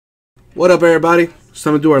What up, everybody? It's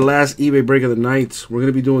time to do our last eBay break of the night. We're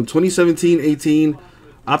going to be doing 2017-18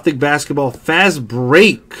 Optic Basketball Fast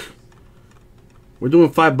Break. We're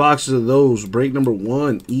doing 5 boxes of those. Break number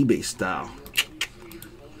 1, eBay style.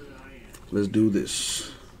 Let's do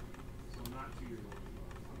this.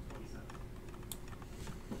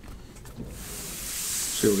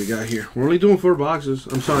 See what we got here. We're only doing 4 boxes.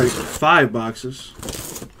 I'm sorry, 5 boxes.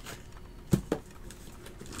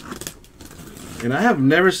 And I have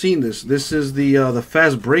never seen this. This is the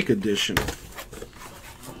Fast Break edition.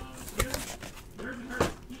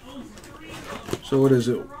 So what is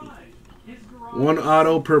it? 1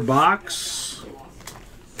 auto per box.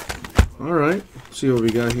 All right. Let's see what we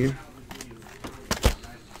got here.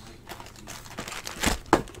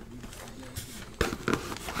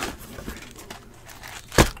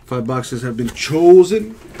 Five boxes have been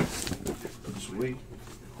chosen. Sweet.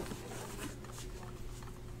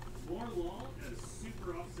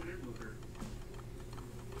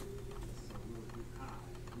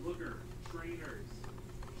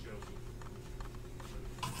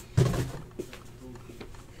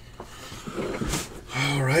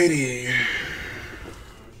 Alrighty.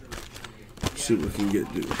 Let's see what we can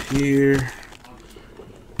get do here.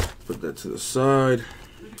 Put that to the side.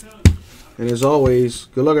 And as always,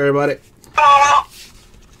 good luck, everybody.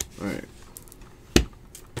 Alright.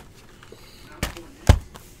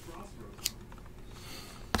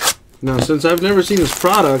 Now, since I've never seen this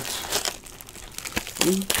product,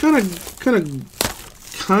 I'm kind of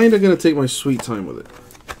gonna take my sweet time with it.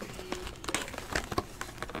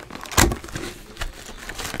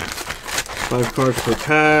 Five cards per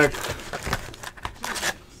pack.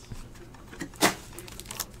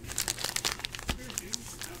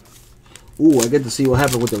 Ooh, I get to see what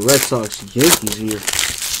happened with the Red Sox Yankees here.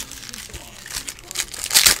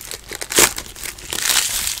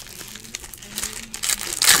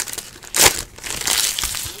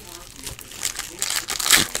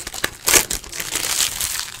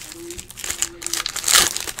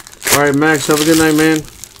 Alright, Max, have a good night, man.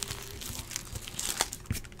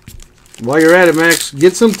 While you're at it, Max,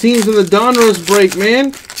 get some teams in the Donruss break,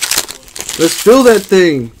 man. Let's fill that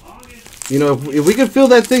thing. You know, if we can fill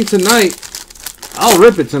that thing tonight, I'll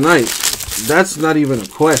rip it tonight. That's not even a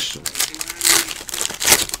question.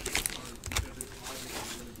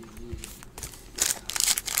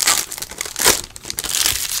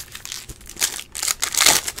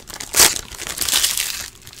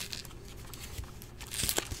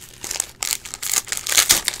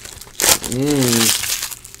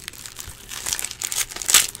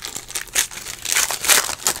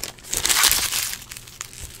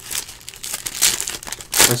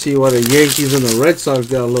 I see why the Yankees and the Red Sox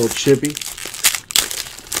got a little chippy.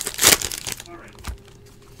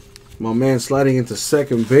 My man sliding into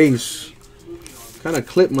second base. Kind of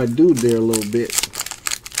clipped my dude there a little bit.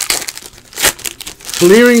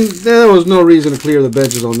 Clearing, there was no reason to clear the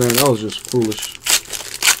benches on that. That was just foolish.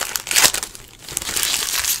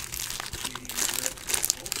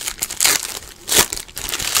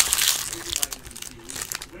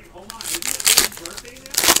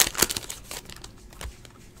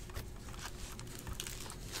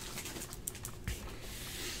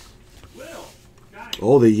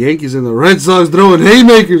 Oh, the Yankees and the Red Sox throwing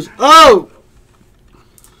haymakers. Oh!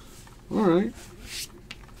 Alright.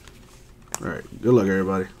 Alright, good luck,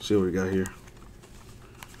 everybody. See what we got here.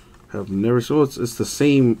 Have never seen. It's the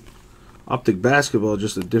same Optic Basketball,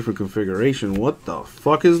 just a different configuration. What the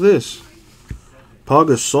fuck is this? Pau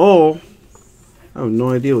Gasol. I have no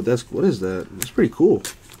idea what that's. What is that? It's pretty cool.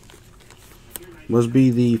 Must be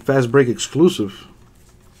the Fast Break exclusive.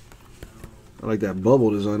 I like that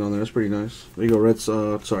bubble design on there. That's pretty nice. There you go, Reds.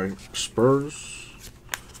 Sorry, Spurs.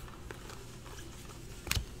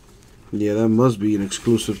 Yeah, that must be an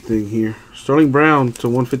exclusive thing here. Sterling Brown to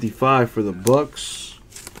 155 for the Bucks.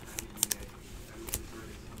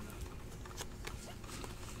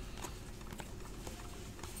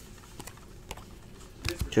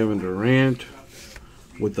 Kevin Durant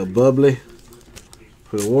with the bubbly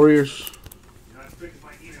for the Warriors.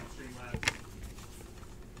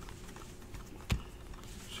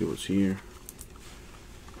 See what's here.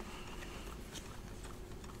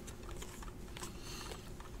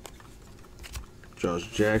 Josh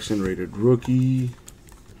Jackson, rated rookie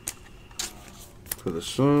for the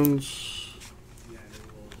Suns.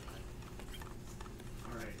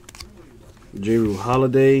 Jrue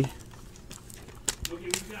Holiday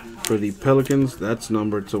for the Pelicans. That's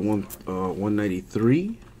numbered to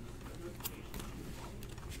 193.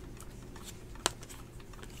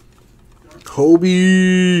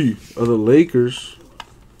 Kobe of the Lakers.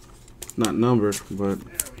 Not numbered, but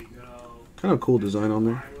kind of cool design on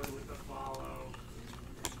there.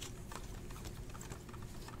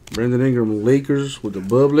 Brandon Ingram, Lakers with the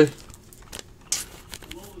bubbly.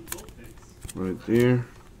 Right there.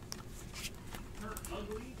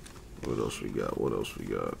 What else we got? What else we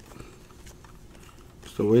got?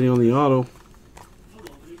 Still waiting on the auto.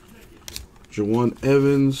 Jawan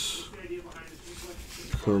Evans.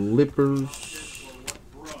 Clippers.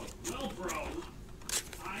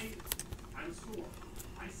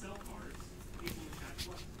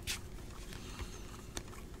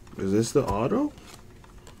 Is this the auto?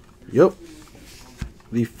 Yep.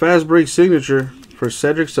 The fast break signature for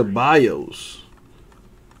Cedric Ceballos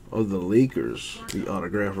of the Lakers. The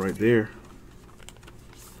autograph right there.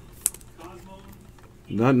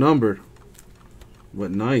 Not numbered,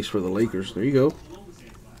 but nice for the Lakers. There you go.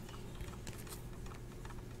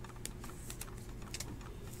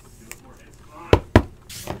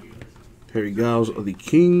 Harry Giles of the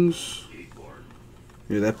Kings.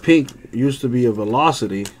 Yeah, that pink used to be a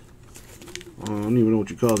Velocity. I don't even know what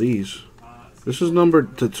you call these. This is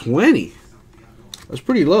numbered to 20. That's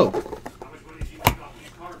pretty low.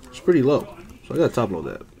 It's pretty low. So I gotta top load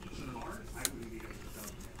that.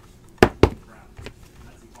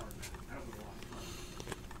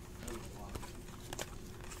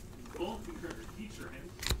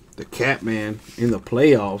 The Catman in the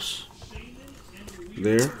playoffs.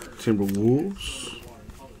 There, Timberwolves.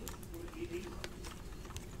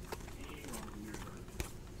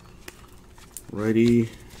 Righty.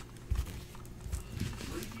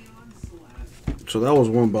 So that was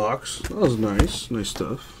one box. That was nice. Nice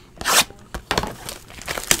stuff.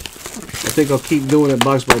 I think I'll keep doing it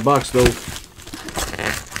box by box though.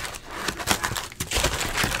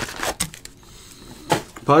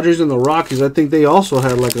 Padres and the Rockies, I think they also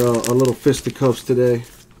had like a little fisticuffs today.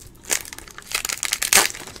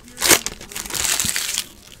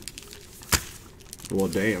 Well,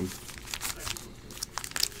 damn.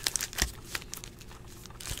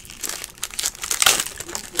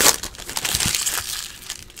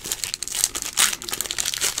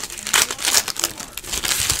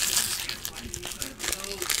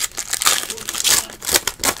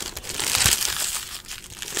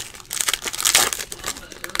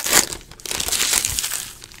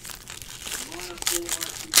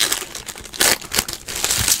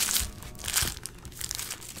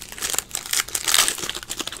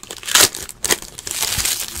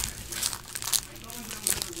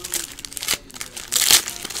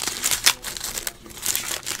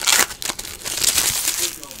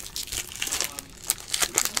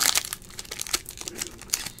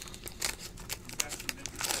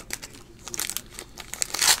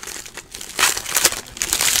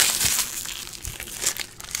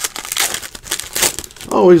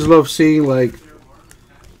 I always love seeing like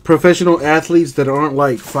professional athletes that aren't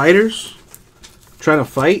like fighters trying to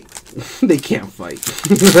fight. They can't fight.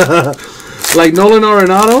 Like Nolan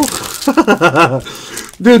Arenado.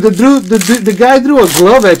 Dude, the guy threw a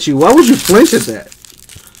glove at you. Why would you flinch at that?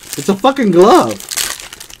 It's a fucking glove.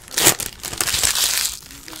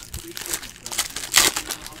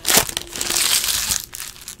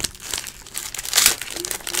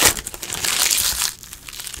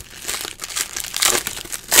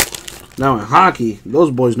 Now in hockey,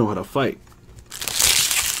 those boys know how to fight.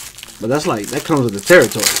 But that's like, that comes with the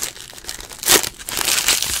territory.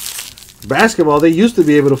 Basketball, they used to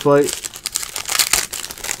be able to fight.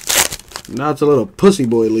 Now it's a little pussy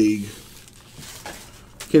boy league.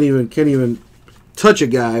 Can't even touch a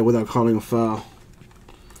guy without calling a foul.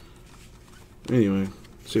 Anyway,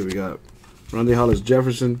 let's see what we got. Rondae Hollis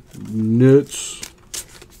Jefferson, nuts.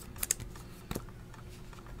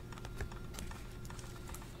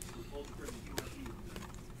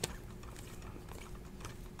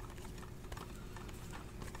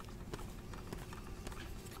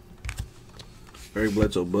 Eric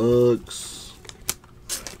Bledsoe Bucks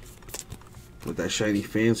with that shiny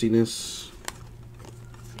fanciness.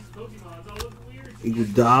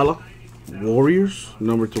 Iguodala Warriors,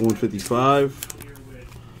 number to 155.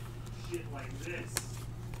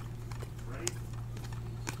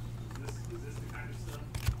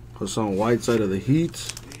 Hassan Whiteside of the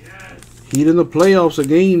Heat. Heat in the playoffs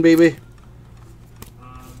again, baby.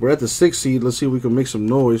 We're at the 6th seed. Let's see if we can make some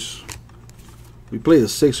noise. We play the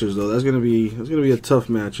Sixers though. That's gonna be a tough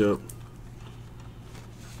matchup.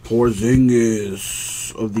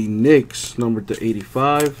 Porzingis of the Knicks, number to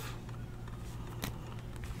 85.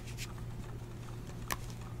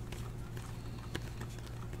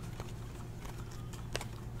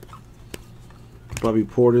 Bobby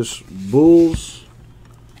Portis Bulls.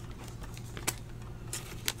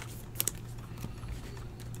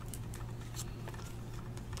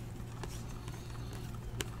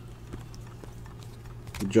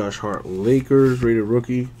 Josh Hart Lakers, rated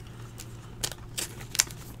rookie.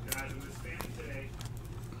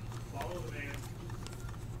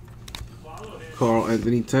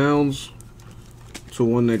 Anthony Towns to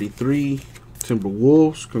 193.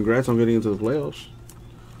 Timberwolves. Congrats on getting into the playoffs.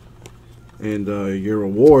 And your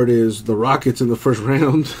reward is the Rockets in the first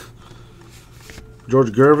round.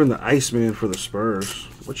 George Gervin, the Iceman for the Spurs.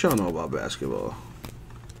 What y'all know about basketball?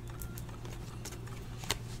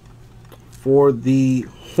 For the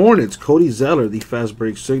Hornets, Cody Zeller, the fast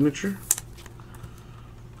break signature.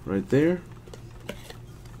 Right there.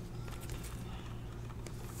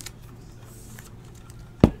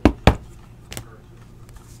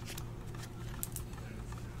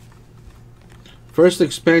 First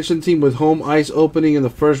expansion team with home ice opening in the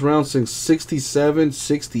first round since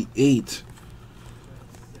 67-68.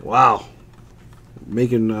 Wow.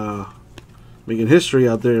 Making history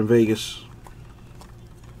out there in Vegas.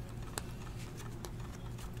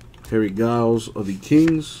 Harry Giles of the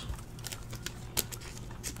Kings.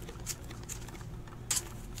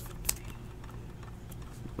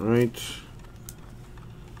 All right.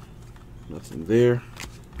 Nothing there.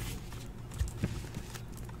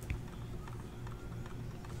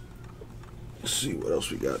 Let's see what else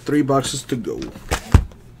we got. 3 boxes to go.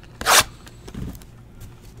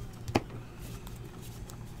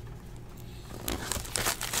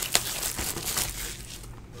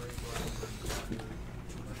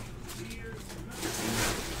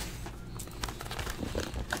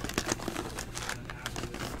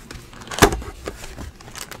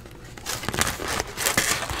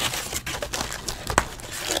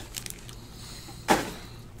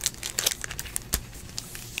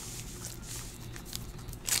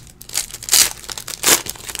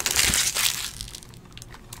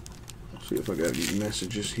 See if I got any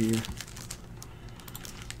messages here.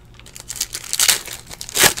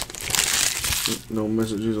 No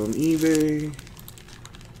messages on eBay.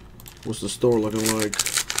 What's the store looking like?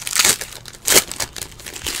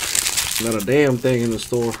 Not a damn thing in the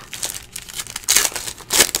store.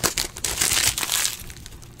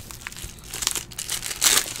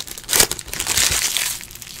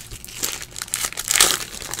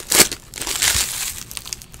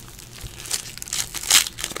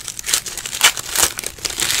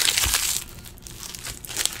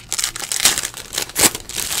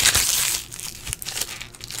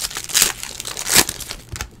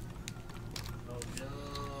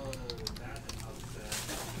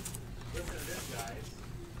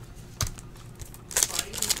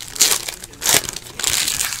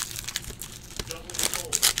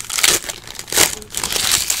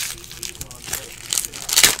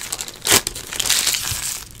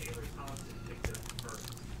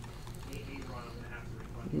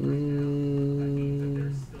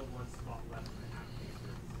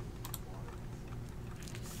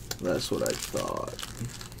 That's what I thought.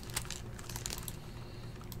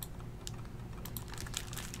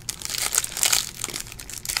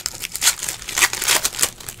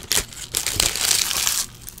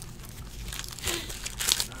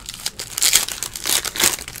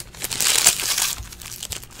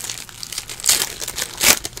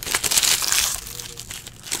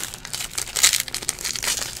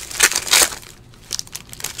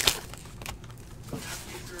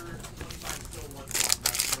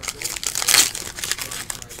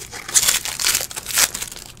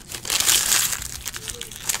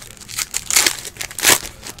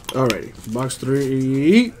 Alrighty, box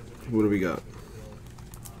 3. What do we got?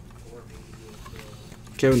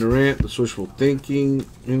 Kevin Durant, the Switchful Thinking,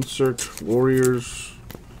 insert, Warriors.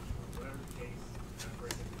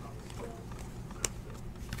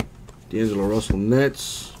 D'Angelo Russell,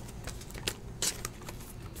 Nets.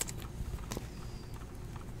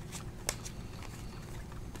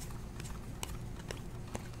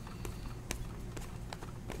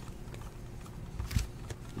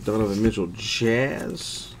 Donovan Mitchell,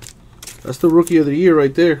 Jazz. That's the Rookie of the Year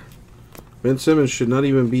right there. Ben Simmons should not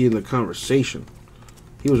even be in the conversation.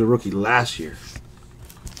 He was a rookie last year.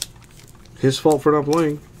 His fault for not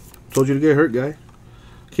playing. Told you to get hurt, guy.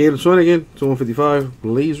 Caden Swanigan to 155.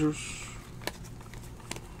 Blazers.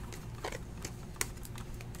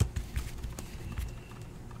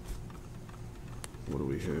 What do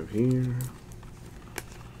we have here?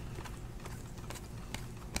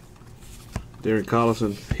 Darren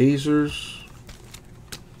Collison, Pacers.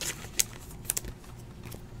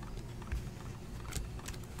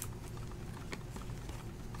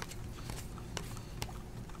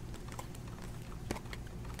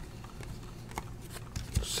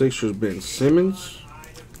 Sixers, Ben Simmons.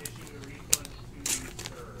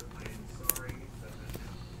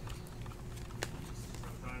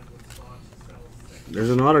 There's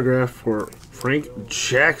an autograph for Frank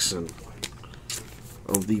Jackson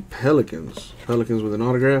of the Pelicans. Pelicans with an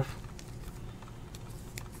autograph.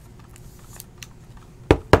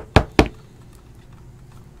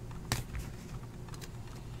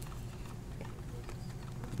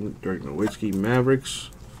 Dirk Nowitzki, Mavericks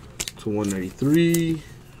to 193.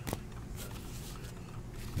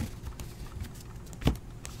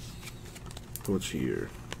 What's here?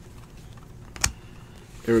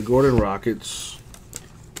 Eric Gordon, Rockets.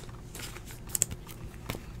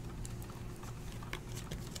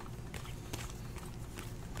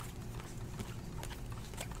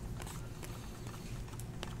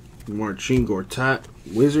 Marcin Gortat,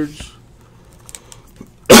 Wizards.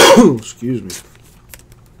 Excuse me.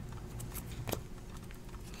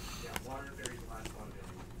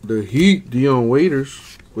 The Heat, Dion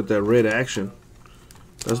Waiters with that red action.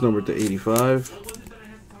 That's numbered to 85.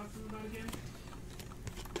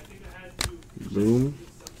 Boom.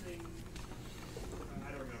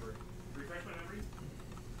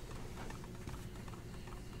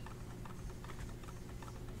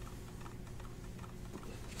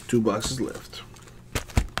 Two boxes left.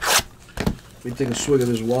 Let me take a swig of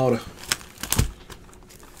this water.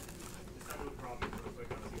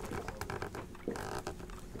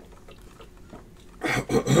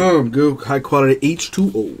 Good high quality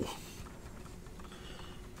H2O.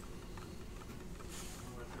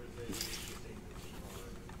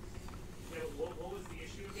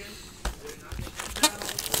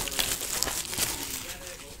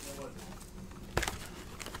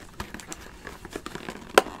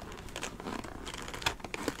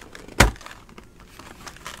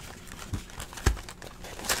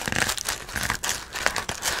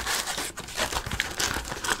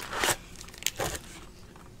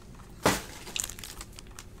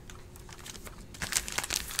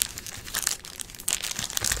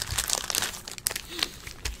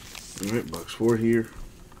 All right, box 4 here.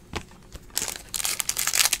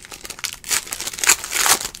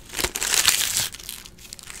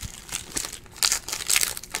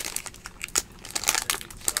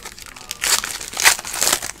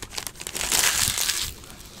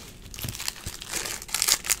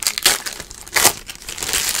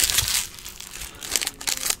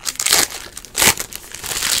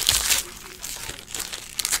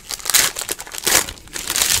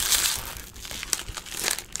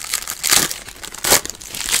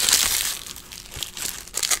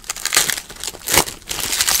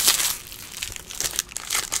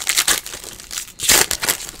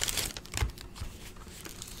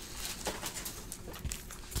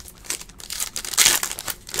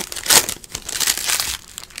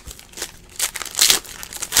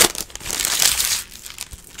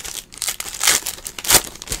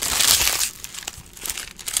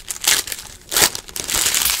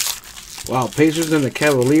 Wow, Pacers and the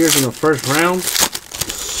Cavaliers in the first round.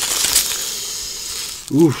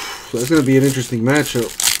 Oof, that's going to be an interesting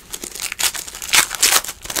matchup.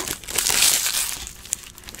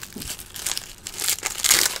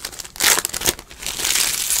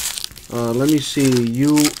 Let me see.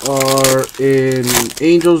 You are in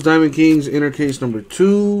Angels, Diamond Kings, inner case number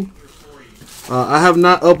 2. I have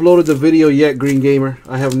not uploaded the video yet, Green Gamer.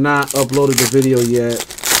 I have not uploaded the video yet.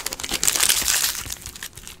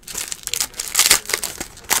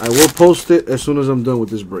 I will post it as soon as I'm done with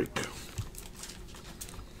this break.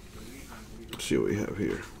 Let's see what we have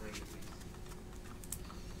here.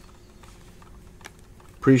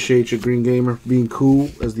 Appreciate you, Green Gamer, being cool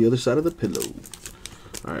as the other side of the pillow.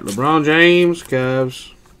 All right, LeBron James,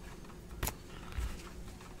 Cavs.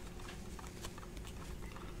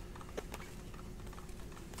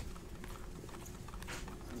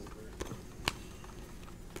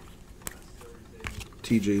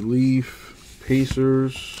 TJ Leaf,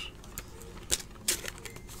 Pacers.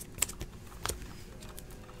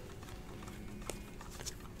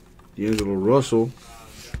 D'Angelo Russell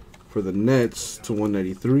for the Nets to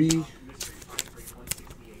 193.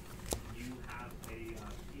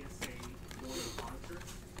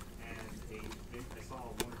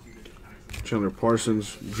 Chandler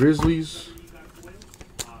Parsons, Grizzlies.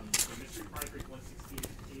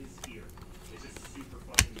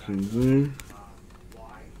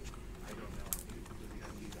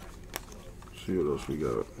 See what else we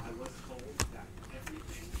got.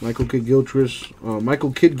 Michael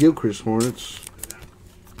Kidd-Gilchrist, Hornets.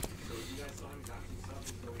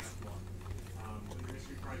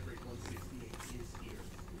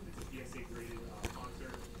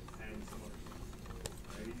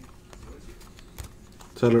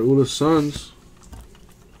 Tyler Ulis, Suns.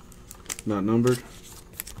 Not numbered.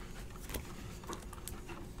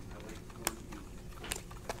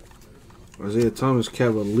 Isaiah Thomas,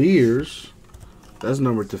 Cavaliers. That's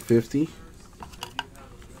numbered to 50.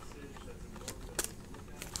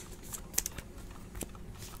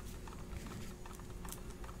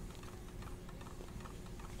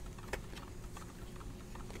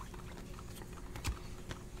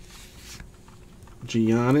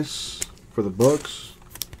 Giannis for the Bucks.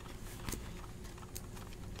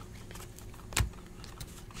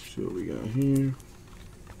 Let's see what we got here.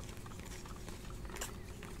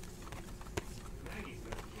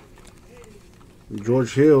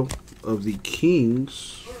 George Hill of the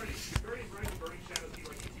Kings.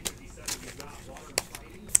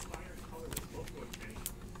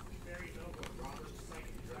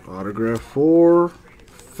 Autograph for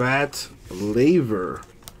Fat Laver.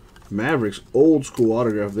 Mavericks. Old school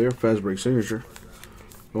autograph there. Fast break signature.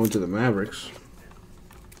 Going to the Mavericks.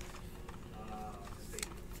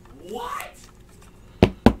 What?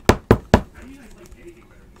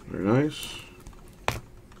 Very nice.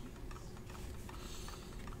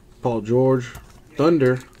 Paul George.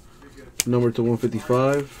 Thunder. Number to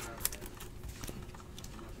 155.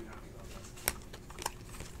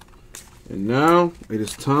 And now it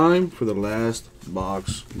is time for the last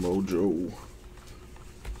box mojo.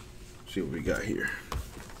 See what we got here.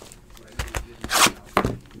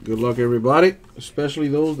 Good luck, everybody, especially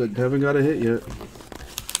those that haven't got a hit yet.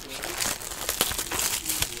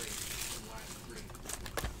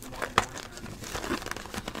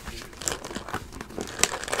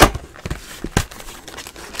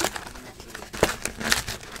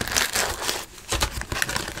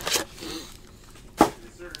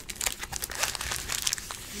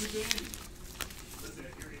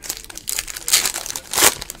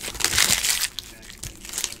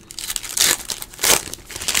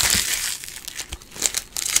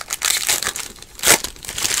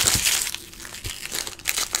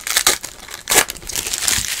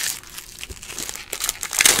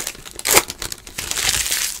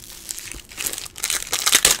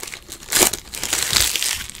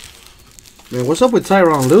 Man, what's up with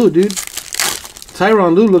Tyronn Lue, dude?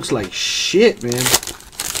 Tyronn Lue looks like shit, man.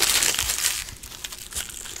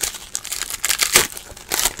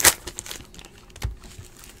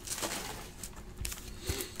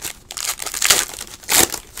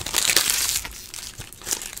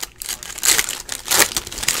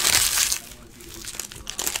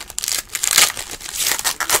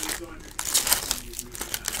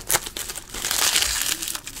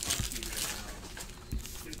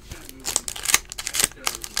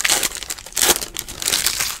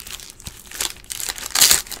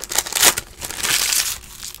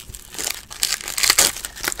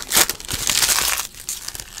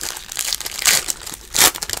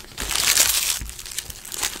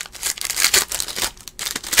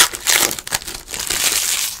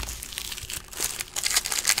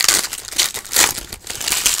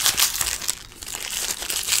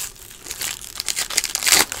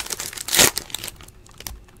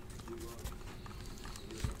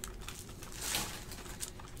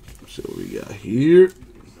 See what we got here.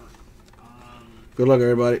 Good luck,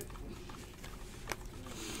 everybody.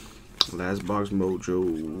 Last box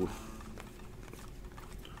mojo.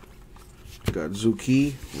 Got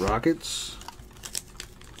Zuki Rockets.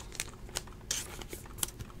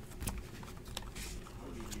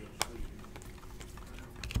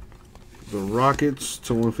 The Rockets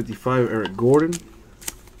to 155, Eric Gordon.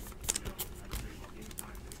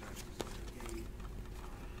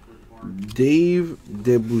 Dave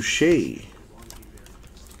DeBoucher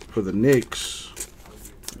for the Knicks,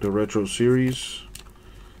 the Retro Series.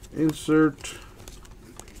 Insert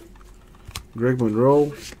Greg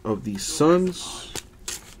Monroe of the Suns.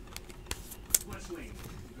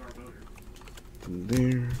 From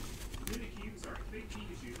there.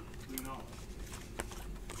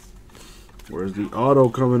 Where's the auto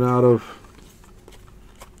coming out of?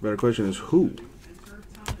 Better question is who?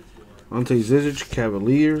 Ante Zizic,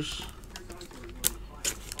 Cavaliers.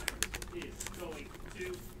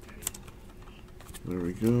 There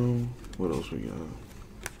we go. What else we got?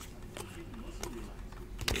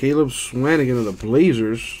 Caleb Swanigan of the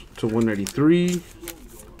Blazers to 193.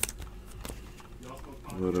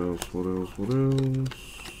 What else? What else? What else?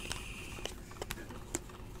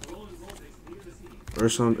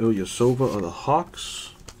 Ersan Ilyasova of the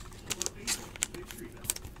Hawks.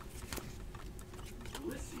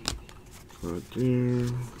 Right there.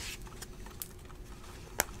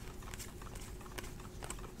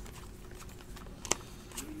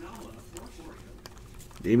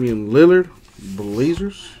 Damian Lillard,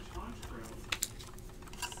 Blazers.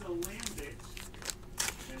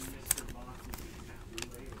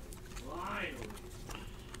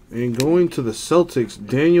 And going to the Celtics,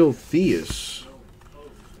 Daniel Theus.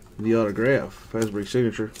 The autograph. Fast break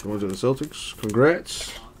signature. Going to the Celtics.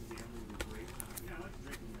 Congrats.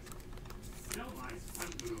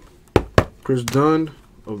 Chris Dunn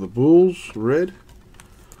of the Bulls, red.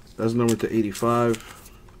 That's numbered to 85.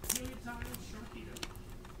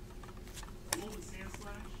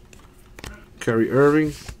 Kyrie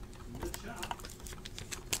Irving.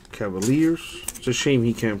 Cavaliers. It's a shame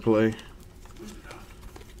he can't play.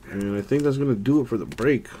 And I think that's going to do it for the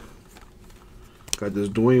break. Got this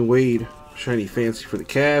Dwayne Wade shiny fancy for the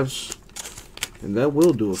Cavs. And that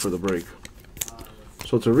will do it for the break.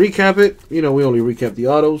 So to recap it, you know, we only recap the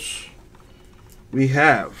autos. We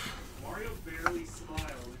have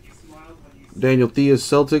Daniel Theus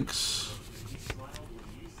Celtics,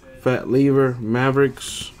 Fat Lever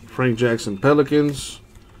Mavericks, Frank Jackson Pelicans,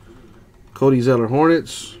 Cody Zeller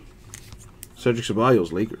Hornets, Cedric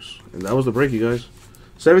Ceballos Lakers. And that was the break, you guys.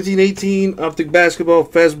 17-18 Optic Basketball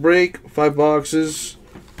Fast Break, 5 boxes.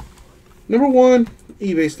 Number 1,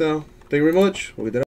 eBay style. Thank you very much. We'll get that.